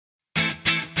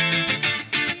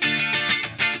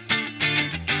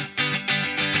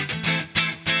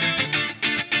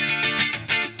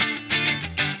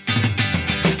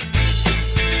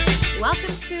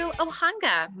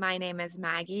Ohanga. My name is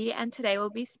Maggie, and today we'll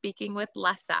be speaking with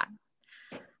Lessa.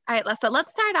 All right, Lessa,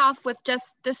 let's start off with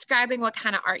just describing what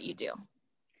kind of art you do.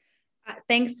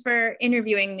 Thanks for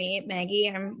interviewing me, Maggie.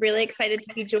 I'm really excited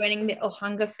to be joining the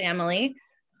Ohanga family.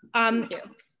 Thank you.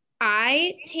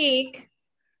 I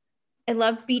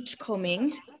love beach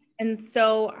combing. And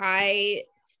so I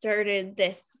started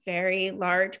this very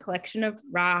large collection of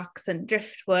rocks and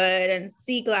driftwood and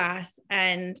sea glass,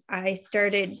 and I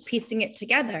started piecing it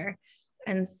together.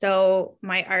 And so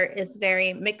my art is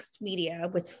very mixed media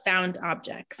with found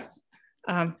objects,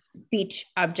 beach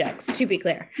objects, to be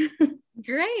clear.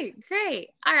 Great.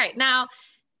 All right, now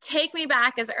take me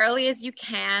back as early as you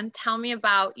can. Tell me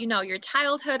about, your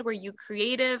childhood. Were you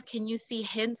creative? Can you see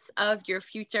hints of your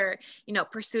future,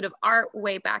 pursuit of art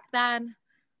way back then?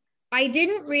 I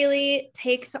didn't really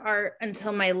take to art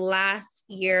until my last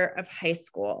year of high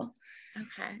school.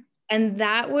 Okay. And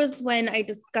that was when I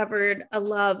discovered a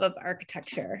love of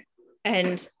architecture.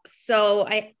 And so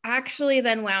I actually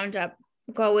then wound up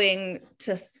going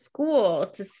to school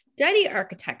to study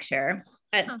architecture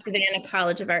at Savannah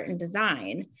College of Art and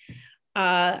Design.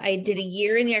 I did a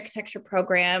year in the architecture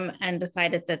program and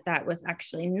decided that that was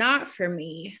actually not for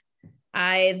me.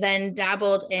 I then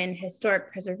dabbled in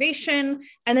historic preservation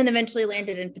and then eventually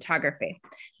landed in photography.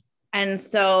 And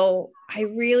so I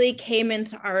really came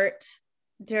into art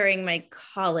during my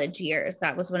college years.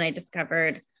 That was when I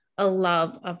discovered a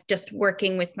love of just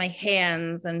working with my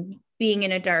hands and being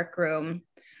in a dark room.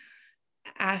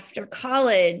 After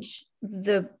college,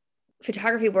 the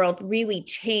photography world really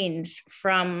changed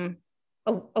from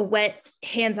a wet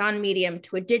hands-on medium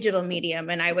to a digital medium.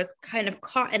 And I was kind of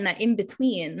caught in that in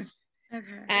between.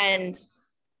 Okay. And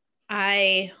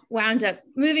I wound up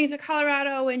moving to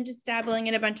Colorado and just dabbling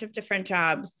in a bunch of different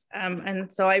jobs.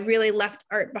 And so I really left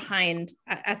art behind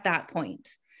at that point.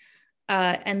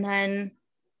 And then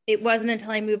it wasn't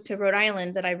until I moved to Rhode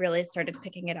Island that I really started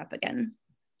picking it up again.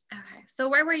 Okay. So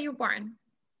where were you born?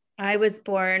 I was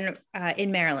born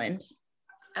in Maryland.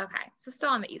 Okay. So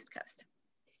still on the East Coast.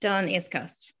 Still on the East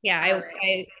Coast. Yeah,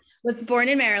 I was born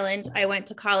in Maryland. I went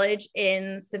to college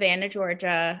in Savannah,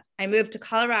 Georgia. I moved to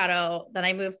Colorado. Then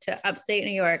I moved to upstate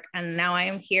New York. And now I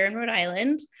am here in Rhode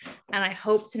Island. And I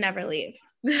hope to never leave.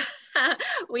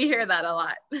 We hear that a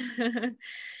lot.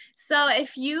 So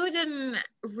if you didn't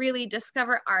really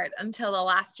discover art until the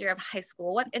last year of high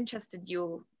school, what interested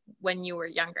you when you were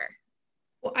younger?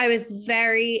 Well, I was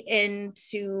very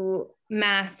into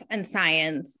math and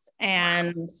science.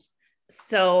 And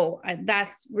so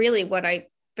that's really what I,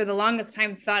 for the longest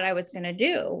time, thought I was going to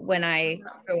do when I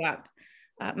grew up.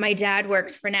 My dad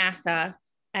worked for NASA.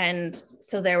 And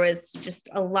so there was just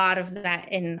a lot of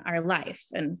that in our life.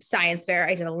 And science fair,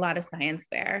 I did a lot of science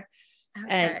fair. Okay.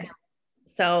 And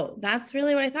so that's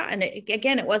really what I thought. And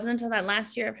again, it wasn't until that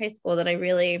last year of high school that I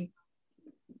really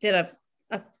did a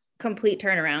complete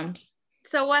turnaround.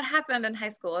 So what happened in high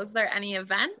school? Is there any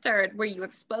event or were you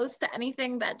exposed to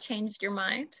anything that changed your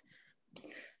mind?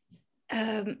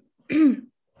 Part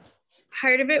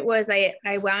of it was I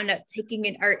wound up taking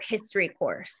an art history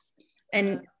course.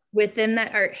 And within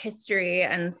that art history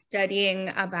and studying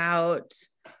about,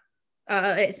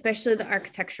 especially the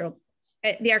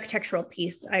architectural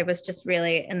piece, I was just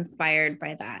really inspired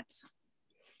by that.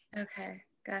 Okay.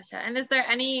 Gotcha. And is there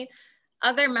any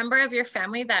other member of your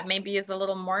family that maybe is a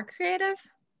little more creative?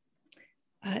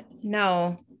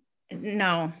 No,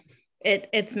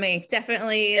 it's me.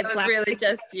 Definitely. It was really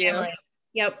just you. Family.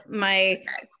 Yep.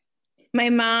 My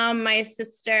mom, my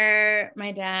sister,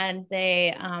 my dad,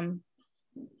 they're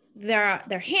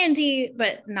handy,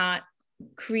 but not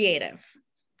creative.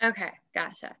 Okay,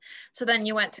 gotcha. So then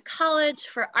you went to college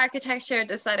for architecture,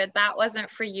 decided that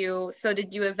wasn't for you. So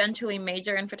did you eventually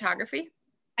major in photography?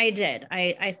 I did.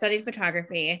 I studied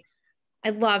photography. I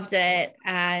loved it.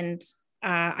 And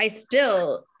I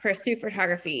still pursue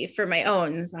photography for my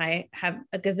own. I have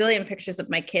a gazillion pictures of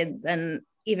my kids and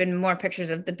even more pictures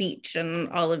of the beach and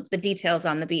all of the details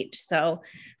on the beach. So,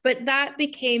 but that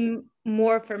became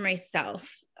more for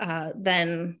myself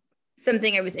than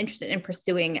something I was interested in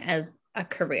pursuing as a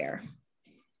career.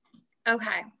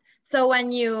 Okay. So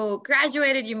when you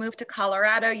graduated, you moved to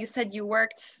Colorado, you said you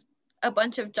worked a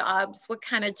bunch of jobs. What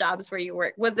kind of jobs were you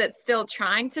working? Was it still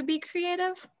trying to be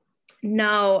creative?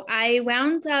 No, I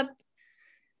wound up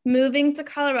moving to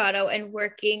Colorado and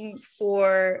working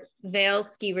for Vail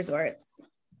Ski Resorts.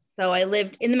 So I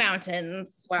lived in the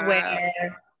mountains. Wow. Where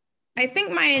I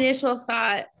think my initial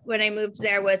thought when I moved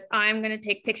there was I'm going to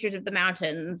take pictures of the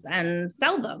mountains and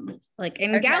sell them like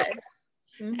in galleries.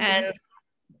 Mm-hmm. And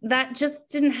that just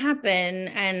didn't happen.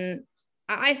 And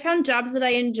I found jobs that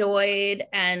I enjoyed.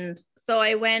 And so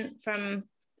I went from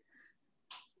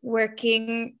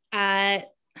working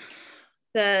at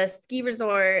the ski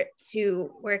resort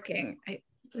to working.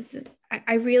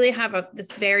 I really have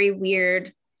this very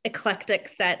weird eclectic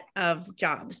set of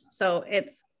jobs. So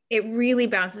it really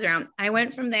bounces around. I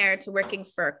went from there to working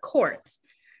for a court,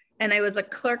 and I was a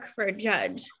clerk for a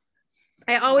judge.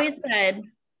 I always said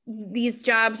these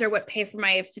jobs are what pay for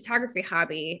my photography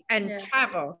hobby and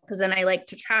travel, because then I like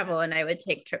to travel and I would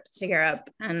take trips to Europe.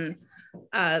 And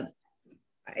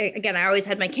again, I always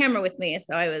had my camera with me.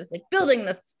 So I was like building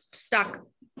this stock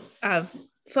of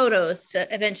photos to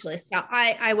eventually sell.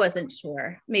 I wasn't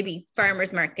sure, maybe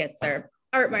farmers markets or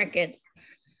art markets.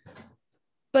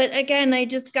 But again, I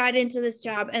just got into this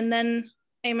job, and then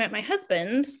I met my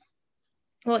husband.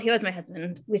 Well, he was my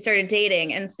husband. We started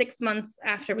dating, and 6 months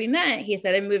after we met, he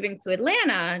said, I'm moving to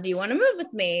Atlanta. Do you want to move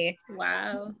with me?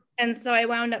 Wow. And so I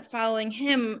wound up following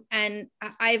him, and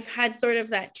I've had sort of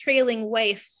that trailing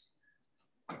wife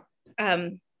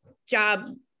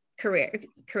job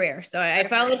career. So I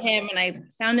followed him, and I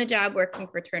found a job working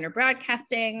for Turner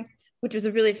Broadcasting, which was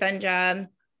a really fun job.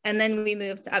 And then we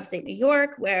moved to upstate New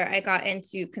York, where I got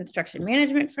into construction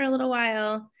management for a little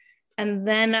while. And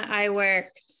then I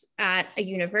worked at a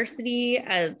university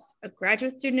as a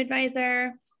graduate student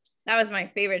advisor. That was my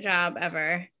favorite job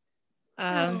ever.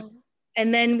 And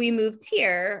then we moved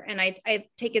here, and I've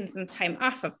taken some time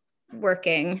off of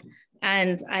working.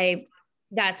 And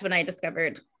that's when I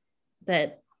discovered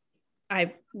that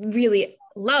I really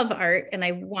love art and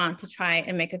I want to try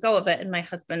and make a go of it. And my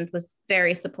husband was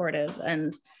very supportive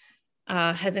and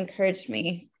has encouraged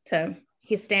me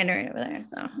he's standing right over there.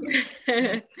 So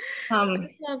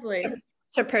lovely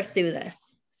to pursue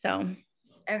this. So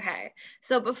okay.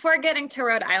 So before getting to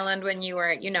Rhode Island, when you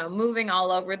were, moving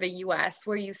all over the US,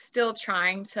 were you still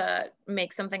trying to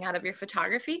make something out of your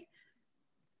photography?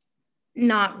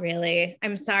 Not really.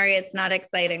 I'm sorry, it's not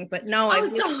exciting, but no, I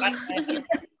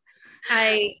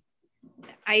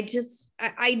at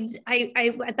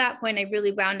that point, I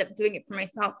really wound up doing it for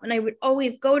myself. And I would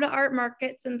always go to art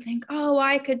markets and think, oh,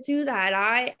 I could do that.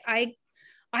 I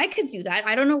could do that.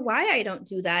 I don't know why I don't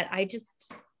do that. I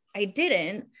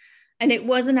didn't. And it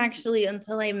wasn't actually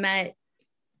until I met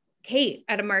Kate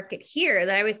at a market here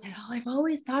that I always said, oh, I've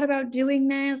always thought about doing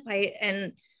this.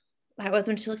 And that was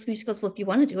when she looked at me, she goes, well, if you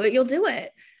want to do it, you'll do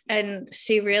it. And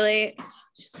she's like,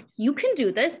 you can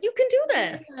do this. You can do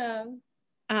this. Yeah.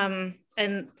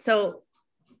 And so,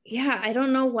 yeah, I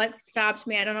don't know what stopped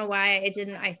me. I don't know why I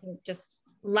didn't. I think just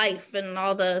life and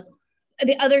all the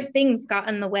other things got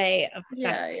in the way of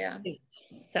that. Yeah.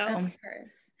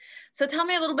 So tell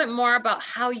me a little bit more about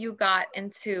how you got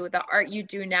into the art you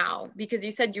do now, because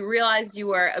you said you realized you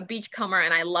were a beachcomber,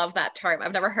 and I love that term.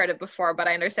 I've never heard it before, but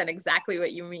I understand exactly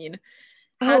what you mean.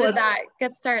 How did that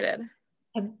get started?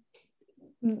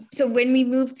 So when we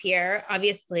moved here,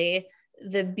 obviously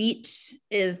the beach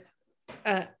is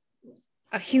a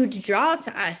huge draw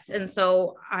to us. And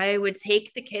so I would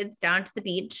take the kids down to the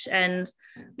beach, and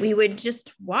we would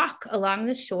just walk along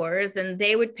the shores, and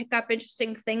they would pick up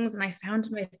interesting things. And I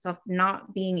found myself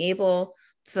not being able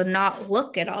to not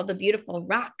look at all the beautiful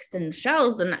rocks and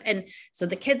shells. And so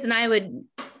the kids and I would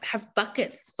have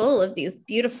buckets full of these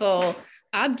beautiful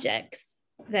objects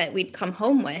that we'd come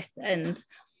home with. And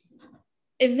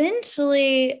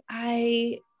eventually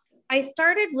I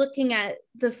started looking at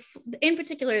in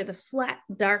particular, the flat,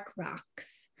 dark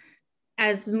rocks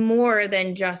as more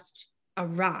than just a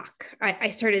rock. I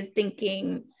started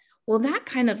thinking, well, that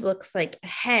kind of looks like a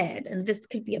head, and this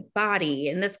could be a body,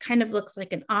 and this kind of looks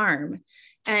like an arm.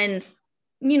 And,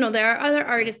 there are other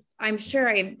artists, I'm sure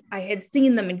I had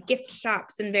seen them in gift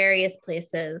shops in various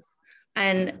places.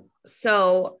 And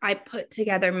so I put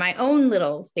together my own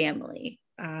little family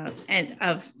and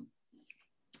of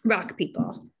rock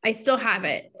people. I still have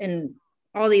it in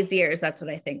all these years. That's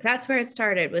what I think. That's where it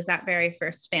started, was that very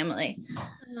first family.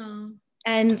 Oh.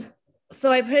 And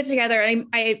so I put it together, and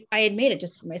I had made it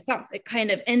just for myself. It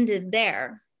kind of ended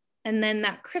there. And then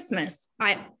that Christmas,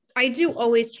 I do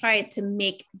always try to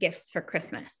make gifts for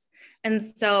Christmas. And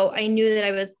so I knew that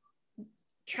I was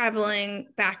traveling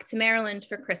back to Maryland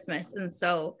for Christmas. And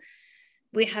so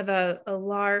we have a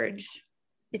large,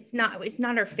 it's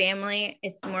not our family,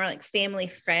 it's more like family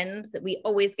friends that we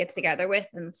always get together with.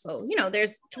 And so,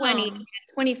 there's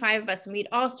 25 of us, and we'd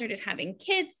all started having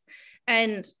kids.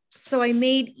 And so I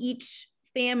made each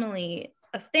family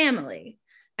a family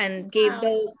and gave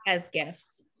those as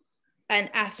gifts. And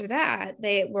after that,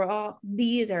 they were all,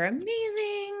 these are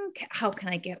amazing. How can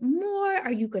I get more?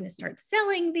 Are you going to start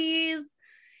selling these?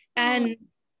 And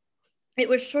it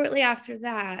was shortly after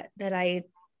that I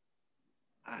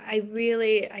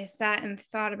sat and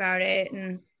thought about it,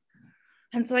 and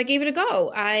And so I gave it a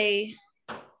go. I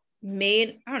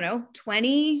made, I don't know,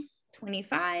 20,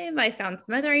 25. I found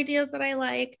some other ideas that I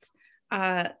liked.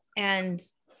 And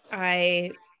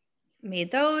I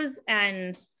made those.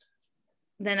 And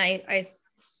then I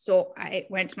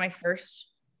went to my first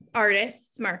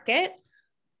artists market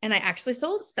and I actually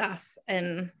sold stuff.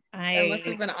 And That must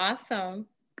have been awesome.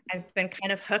 I've been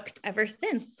kind of hooked ever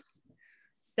since.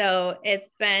 So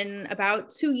it's been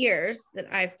about 2 years that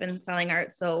I've been selling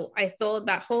art. So I sold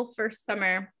that whole first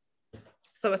summer.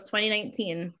 So it was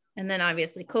 2019. And then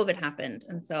obviously COVID happened.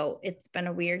 And so it's been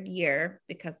a weird year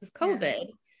because of COVID,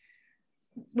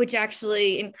 which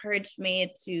actually encouraged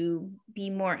me to be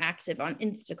more active on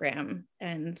Instagram.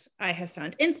 And I have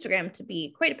found Instagram to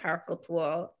be quite a powerful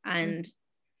tool. And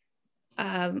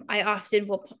I often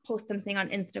will post something on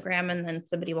Instagram and then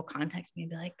somebody will contact me and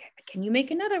be like, can you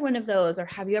make another one of those? Or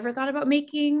have you ever thought about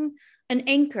making an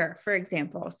anchor, for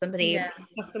example? Somebody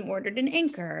custom ordered an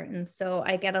anchor. And so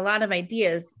I get a lot of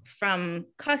ideas from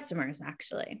customers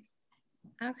actually.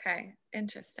 Okay,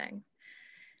 interesting.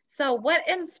 So what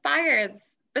inspires,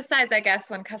 besides, I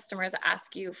guess, when customers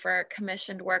ask you for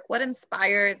commissioned work, what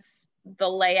inspires the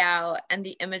layout and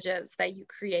the images that you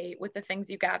create with the things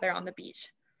you gather on the beach?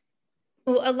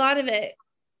 Well, a lot of it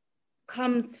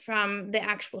comes from the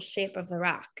actual shape of the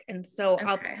rock. And so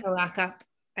I'll pick the rock up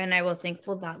and I will think,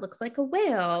 well, that looks like a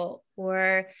whale,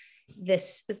 or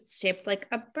this is shaped like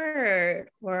a bird,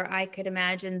 or I could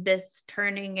imagine this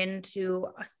turning into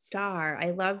a star. I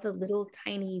love the little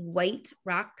tiny white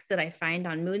rocks that I find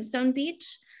on Moonstone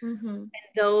Beach. And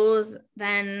those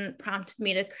then prompted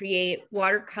me to create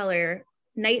watercolor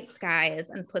night skies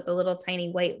and put the little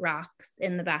tiny white rocks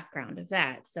in the background of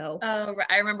that. So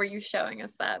I remember you showing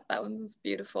us that. That one was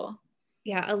beautiful.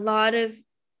 Yeah, a lot of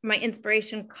my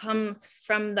inspiration comes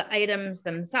from the items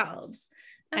themselves.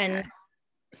 And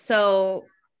so,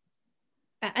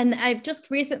 and I've just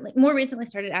more recently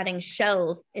started adding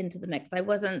shells into the mix. I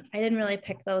didn't really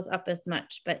pick those up as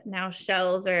much, but now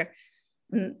shells are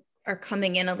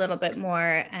coming in a little bit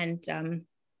more. And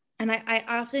I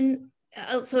often,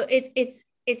 so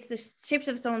it's the shapes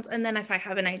of stones. And then if I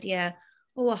have an idea,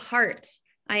 a heart,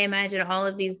 I imagine all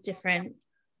of these different,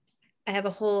 I have a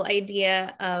whole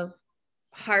idea of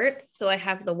hearts. So I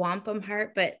have the wampum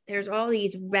heart, but there's all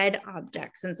these red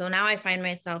objects. And so now I find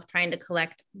myself trying to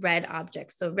collect red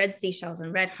objects. So red seashells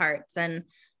and red hearts. And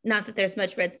not that there's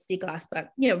much red sea glass,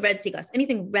 but red sea glass,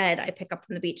 anything red I pick up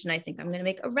from the beach and I think I'm going to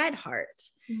make a red heart.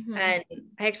 And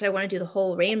I want to do the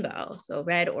whole rainbow. So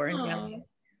red, orange, yellow.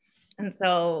 And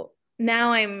so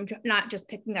now I'm not just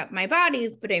picking up my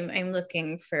bodies, but I'm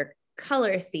looking for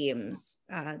color themes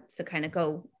to kind of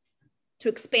go to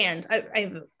expand. I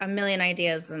have a million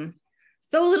ideas and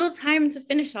so little time to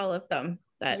finish all of them.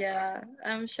 But yeah,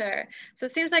 I'm sure. So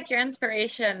it seems like your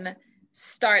inspiration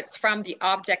starts from the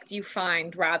object you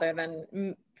find rather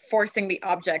than forcing the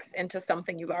objects into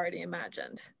something you've already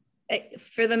imagined.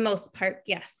 For the most part,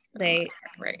 yes. Right.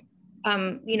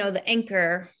 The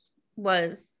anchor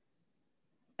was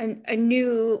a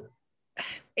new,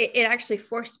 it actually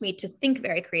forced me to think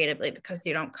very creatively because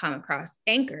you don't come across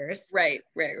anchors. Right.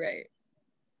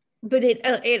 But it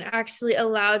actually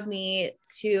allowed me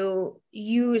to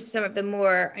use some of the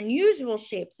more unusual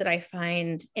shapes that I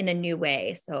find in a new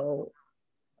way. So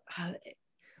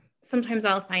sometimes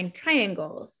I'll find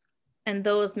triangles and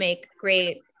those make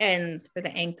great ends for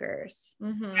the anchors.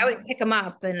 So I always pick them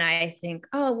up and I think,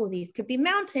 oh, well, these could be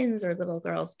mountains or little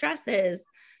girls' dresses.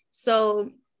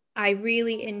 So I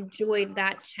really enjoyed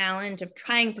that challenge of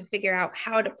trying to figure out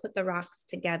how to put the rocks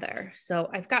together. So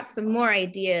I've got some more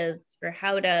ideas for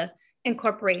how to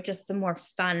incorporate just some more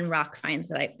fun rock finds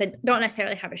that don't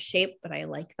necessarily have a shape, but I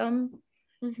like them.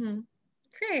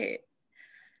 Great.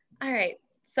 All right.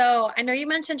 So I know you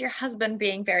mentioned your husband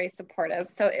being very supportive.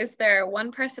 So is there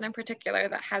one person in particular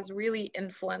that has really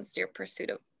influenced your pursuit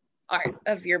of art,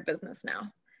 of your business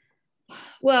now?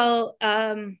 Well,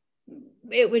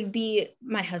 it would be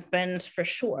my husband for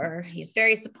sure. He's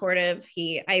very supportive.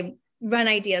 I run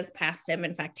ideas past him.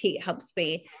 In fact, he helps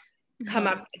me come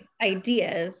up with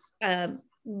ideas. I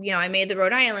made the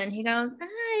Rhode Island. He goes,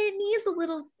 it needs a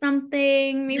little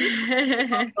something, maybe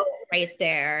right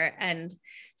there. And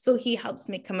so he helps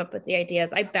me come up with the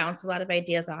ideas. I bounce a lot of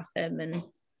ideas off him, and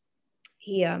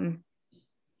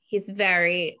he's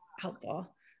very helpful.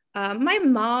 My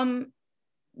mom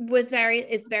is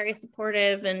very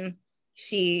supportive, and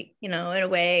she, in a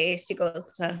way,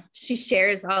 she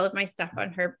shares all of my stuff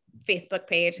on her Facebook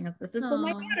page and goes, this is what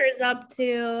my daughter's up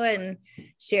to, and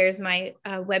shares my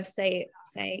website,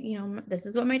 say, this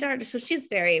is what my daughter, so she's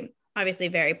obviously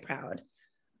very proud.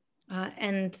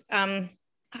 And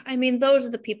I mean, those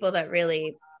are the people that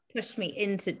really pushed me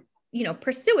into,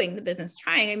 pursuing the business,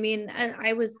 trying. I mean,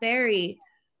 I was very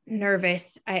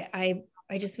nervous. I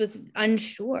just was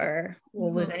unsure.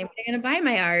 Well, was anybody going to buy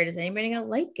my art? Is anybody going to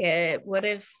like it? What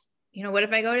if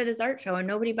I go to this art show and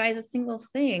nobody buys a single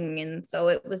thing? And so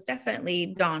it was definitely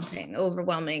daunting,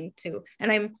 overwhelming too.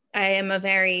 And I am a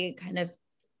very kind of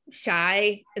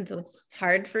shy, and so it's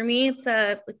hard for me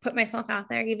to put myself out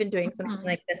there. Even doing something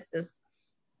like this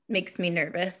makes me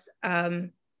nervous.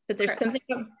 But there's something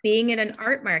about being at an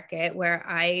art market where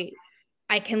I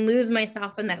can lose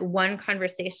myself in that one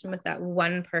conversation with that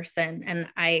one person, and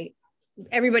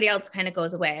everybody else kind of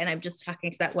goes away and I'm just talking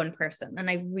to that one person, and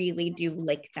I really do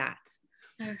like that.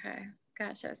 Okay,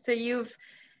 gotcha. So you've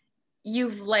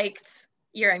liked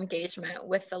your engagement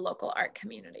with the local art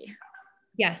community.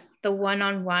 Yes, the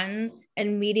one-on-one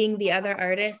and meeting the other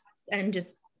artists, and just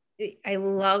I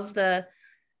love the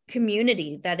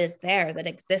community that is there, that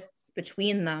exists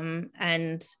between them.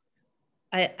 And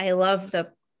I love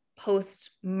the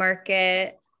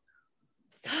post-market.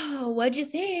 So what'd you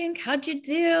think? How'd you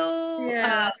do?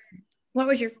 Yeah. What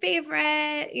was your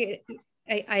favorite?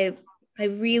 I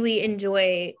really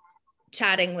enjoy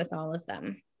chatting with all of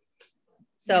them.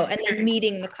 So, and then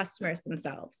meeting the customers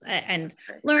themselves and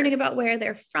learning about where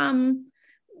they're from,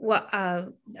 what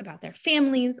about their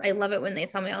families. I love it when they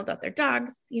tell me all about their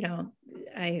dogs,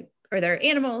 or their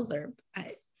animals, or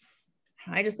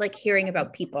I just like hearing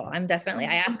about people. I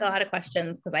ask a lot of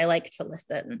questions because I like to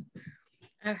listen.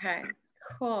 Okay,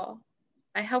 cool.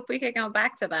 I hope we could go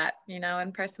back to that,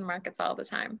 in-person markets all the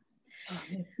time. Oh,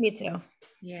 me too.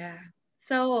 Yeah.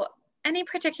 So any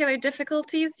particular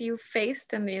difficulties you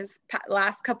faced in these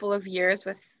last couple of years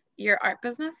with your art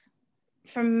business?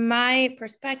 From my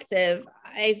perspective,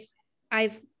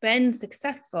 I've been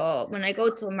successful. When I go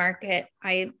to a market,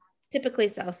 I typically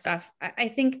sell stuff. I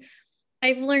think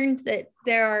I've learned that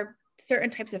there are certain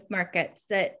types of markets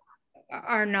that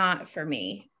are not for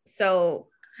me. So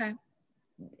okay.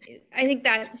 I think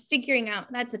that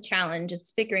that's a challenge. It's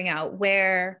figuring out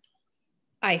where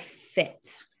I fit.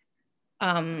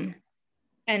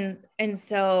 And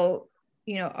so,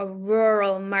 a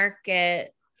rural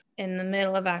market in the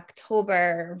middle of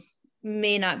October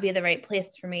may not be the right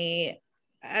place for me,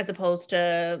 as opposed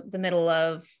to the middle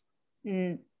of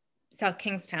South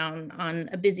Kingstown on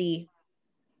a busy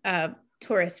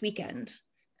tourist weekend.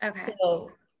 Okay.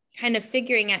 So kind of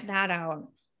figuring that out.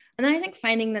 And then I think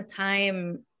finding the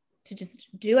time to just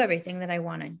do everything that I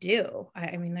want to do.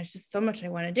 I mean, there's just so much I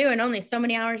want to do and only so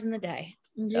many hours in the day.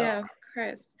 So. Yeah, of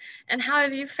course. And how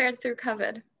have you fared through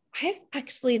COVID? I've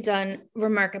actually done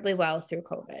remarkably well through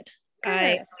COVID.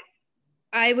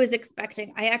 I was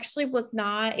expecting, I actually was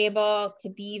not able to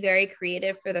be very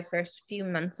creative for the first few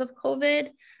months of COVID.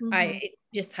 I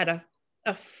just had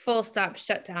a full stop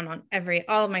shutdown on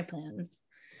all of my plans.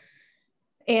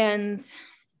 And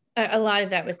a lot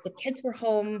of that was the kids were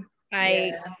home.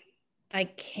 I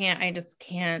just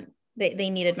can't, they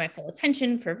needed my full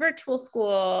attention for virtual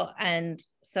school. And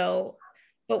so,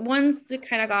 but once we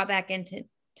kind of got back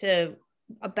into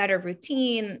a better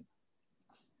routine,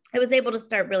 I was able to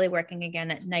start really working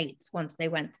again at nights once they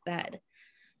went to bed.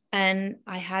 And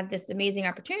I had this amazing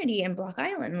opportunity in Block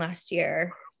Island last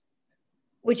year,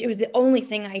 which it was the only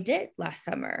thing I did last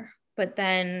summer. But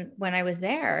then when I was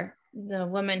there, the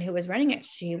woman who was running it,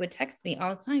 she would text me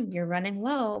all the time, "You're running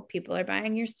low. People are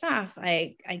buying your stuff."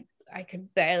 I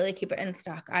could barely keep it in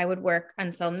stock. I would work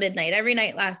until midnight every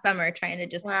night last summer trying to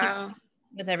just keep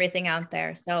with everything out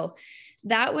there. So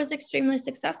that was extremely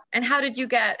successful. And how did you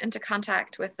get into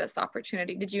contact with this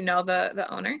opportunity? Did you know the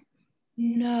owner?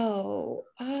 No,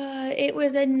 it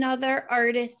was another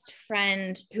artist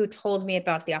friend who told me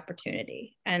about the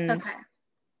opportunity. And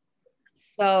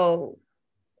so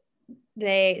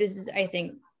this is, I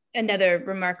think, another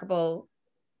remarkable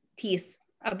piece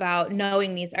about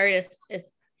knowing these artists is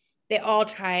they all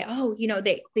try,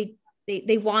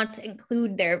 they want to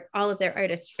include all of their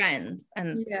artist friends.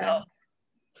 And so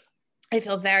I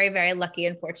feel very, very lucky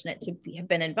and fortunate to have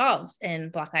been involved in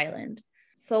Block Island.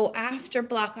 So after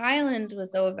Block Island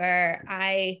was over,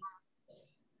 I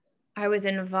was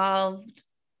involved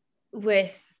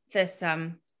with this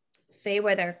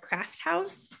Fayweather Craft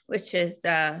House, which is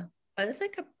it's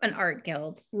like an art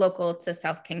guild local to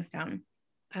South Kingstown.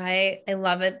 I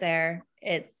love it there.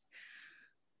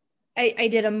 I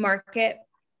did a market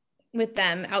with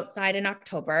them outside in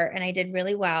October and I did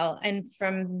really well. And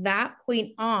from that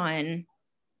point on,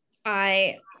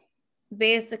 I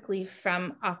basically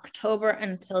from October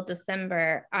until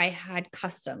December, I had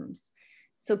customs.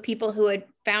 So people who had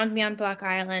found me on Block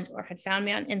Island or had found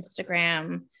me on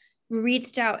Instagram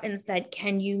reached out and said,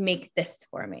 can you make this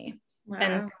for me? Wow.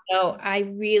 And so I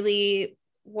really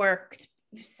worked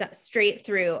straight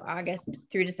through August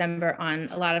through December on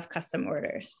a lot of custom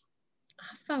orders.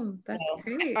 Awesome. That's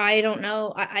great. I don't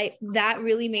know. I that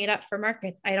really made up for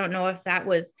markets. I don't know if that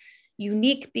was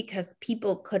unique because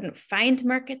people couldn't find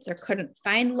markets or couldn't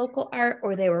find local art,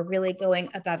 or they were really going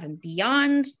above and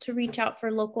beyond to reach out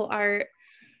for local art.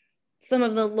 Some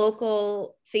of the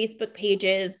local Facebook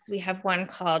pages, we have one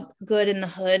called Good in the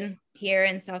Hood here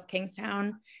in South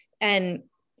Kingstown. And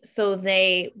so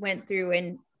they went through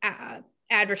and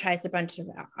advertised a bunch of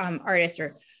artists,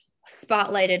 or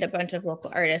spotlighted a bunch of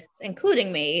local artists,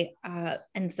 including me.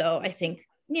 And so I think,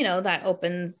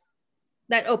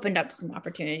 that opened up some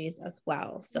opportunities as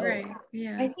well. So right.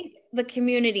 Yeah. I think the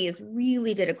communities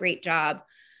really did a great job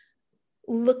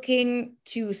looking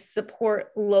to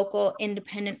support local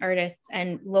independent artists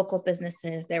and local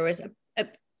businesses. There was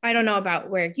I don't know about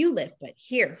where you live, but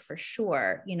here for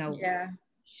sure,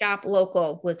 Shop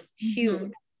Local was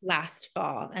huge last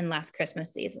fall and last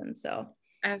Christmas season. So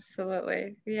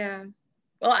absolutely. Yeah.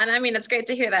 Well, and I mean, it's great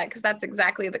to hear that, because that's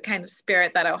exactly the kind of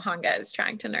spirit that Ohanga is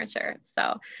trying to nurture.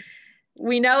 So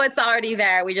we know it's already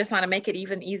there. We just want to make it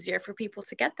even easier for people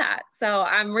to get that. So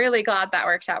I'm really glad that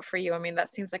worked out for you. I mean, that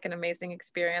seems like an amazing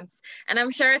experience. And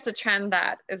I'm sure it's a trend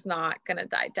that is not going to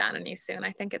die down any soon.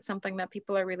 I think it's something that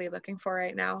people are really looking for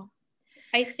right now.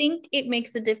 I think it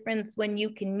makes a difference when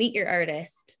you can meet your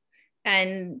artist,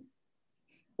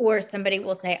 or somebody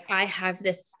will say, I have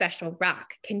this special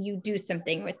rock. Can you do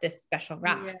something with this special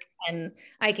rock? Yeah. And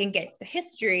I can get the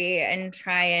history and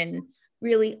try and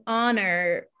really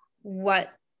honor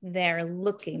what they're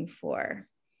looking for.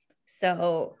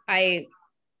 So I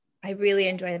really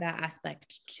enjoy that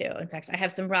aspect too. In fact, I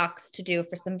have some rocks to do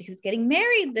for somebody who's getting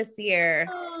married this year.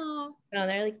 Oh. So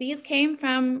they're like, these came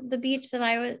from the beach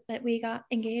that we got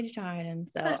engaged on. And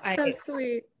so that's so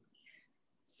sweet.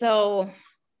 So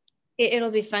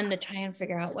it'll be fun to try and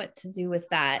figure out what to do with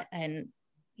that. And,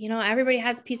 everybody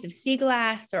has a piece of sea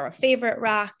glass or a favorite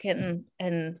rock. And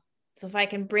so if I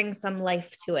can bring some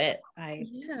life to it,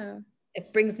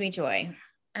 it brings me joy.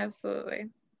 Absolutely.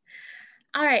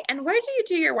 All right. And where do you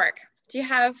do your work? Do you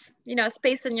have,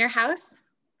 space in your house?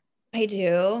 I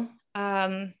do.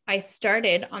 I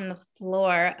started on the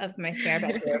floor of my spare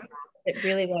bedroom. It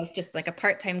really was just like a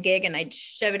part-time gig, and I'd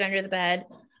shove it under the bed.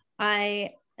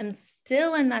 I am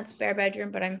still in that spare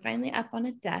bedroom, but I'm finally up on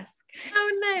a desk.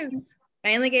 Oh, nice.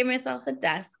 Finally gave myself a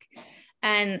desk.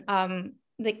 And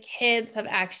the kids have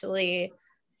actually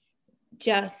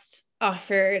just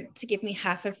offered to give me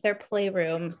half of their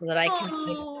playroom so that I can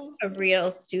see a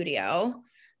real studio.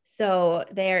 So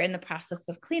they're in the process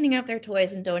of cleaning out their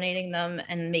toys and donating them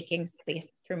and making space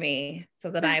for me so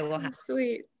that I will have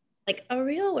sweet, like a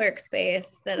real workspace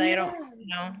that I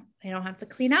don't have to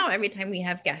clean out every time we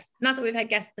have guests. Not that we've had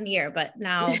guests in a year, but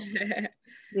now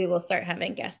we will start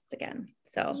having guests again.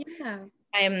 So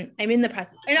I'm in the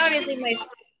process. And obviously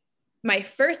my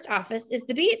first office is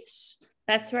the beach.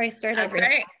 That's where I start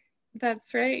everything.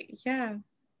 That's right. Yeah.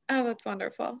 Oh, that's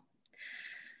wonderful.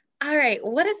 All right.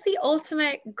 What is the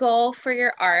ultimate goal for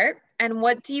your art, and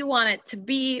what do you want it to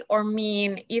be or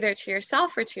mean, either to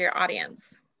yourself or to your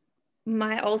audience?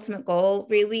 My ultimate goal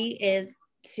really is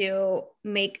to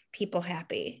make people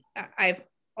happy. I've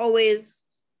always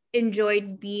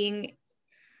enjoyed being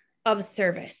of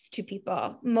service to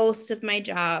people. Most of my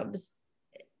jobs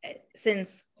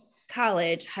since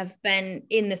college have been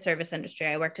in the service industry.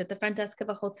 I worked at the front desk of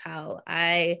a hotel.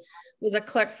 I was a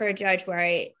clerk for a judge, where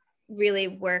I really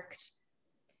worked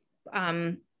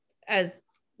as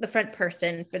the front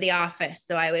person for the office.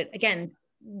 So I would, again,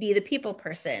 be the people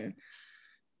person.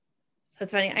 So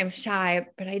it's funny, I'm shy,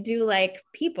 but I do like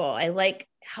people. I like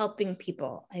helping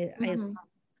people.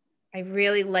 I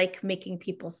really like making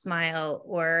people smile,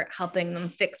 or helping them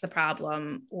fix a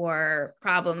problem or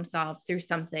problem solve through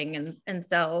something. And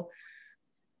so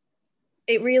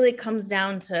it really comes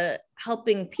down to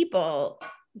helping people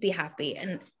be happy.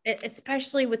 And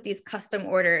especially with these custom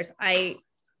orders, I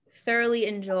thoroughly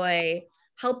enjoy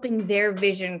helping their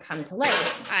vision come to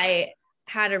life. I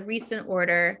had a recent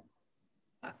order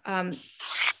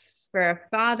for a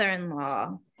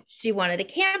father-in-law. She wanted a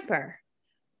camper.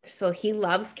 So he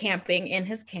loves camping in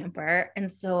his camper.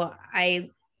 And so I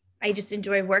just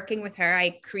enjoy working with her.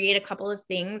 I create a couple of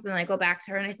things and I go back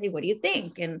to her and I say, what do you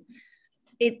think? And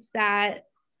it's that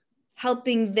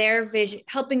helping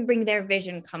bring their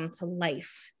vision come to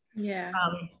life. Yeah.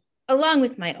 Along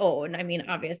with my own. I mean,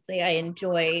 obviously I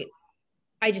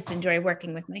just enjoy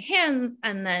working with my hands,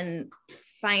 and then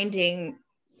finding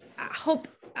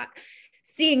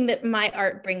seeing that my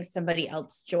art brings somebody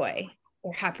else joy.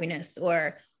 or happiness,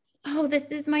 or, oh,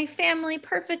 this is my family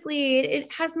perfectly.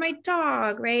 It has my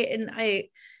dog, right? And I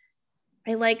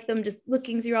like them just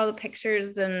looking through all the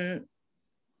pictures and,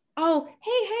 oh,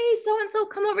 hey, so-and-so,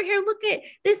 come over here. Look at,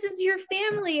 this is your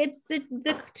family. It's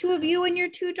the two of you and your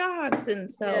two dogs. And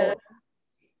so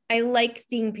I like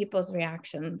seeing people's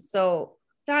reactions. So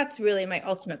that's really my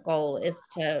ultimate goal, is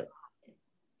to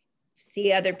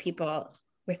see other people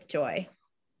with joy.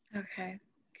 Okay,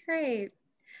 great.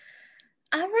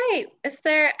 All right. Is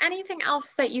there anything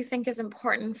else that you think is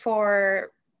important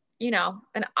for,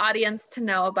 an audience to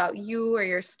know about you or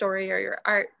your story or your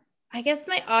art? I guess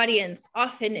my audience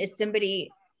often is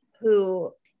somebody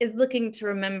who is looking to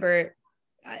remember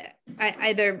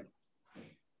either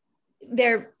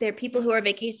they're people who are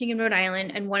vacationing in Rhode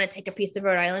Island and want to take a piece of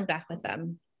Rhode Island back with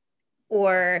them,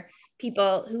 or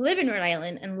people who live in Rhode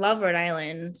Island and love Rhode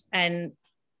Island and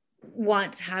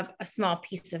want to have a small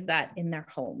piece of that in their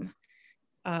home.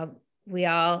 We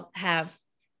all have,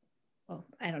 well,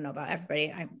 I don't know about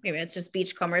everybody, maybe it's just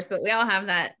beachcombers, but we all have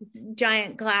that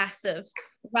giant glass of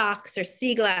rocks or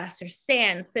sea glass or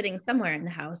sand sitting somewhere in the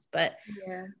house. But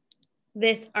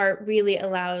this art really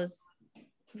allows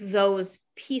those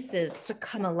pieces to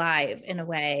come alive in a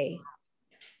way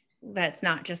that's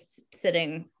not just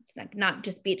sitting, it's not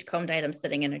just beachcombed items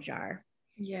sitting in a jar.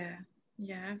 Yeah,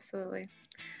 absolutely.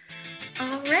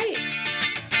 All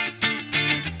right.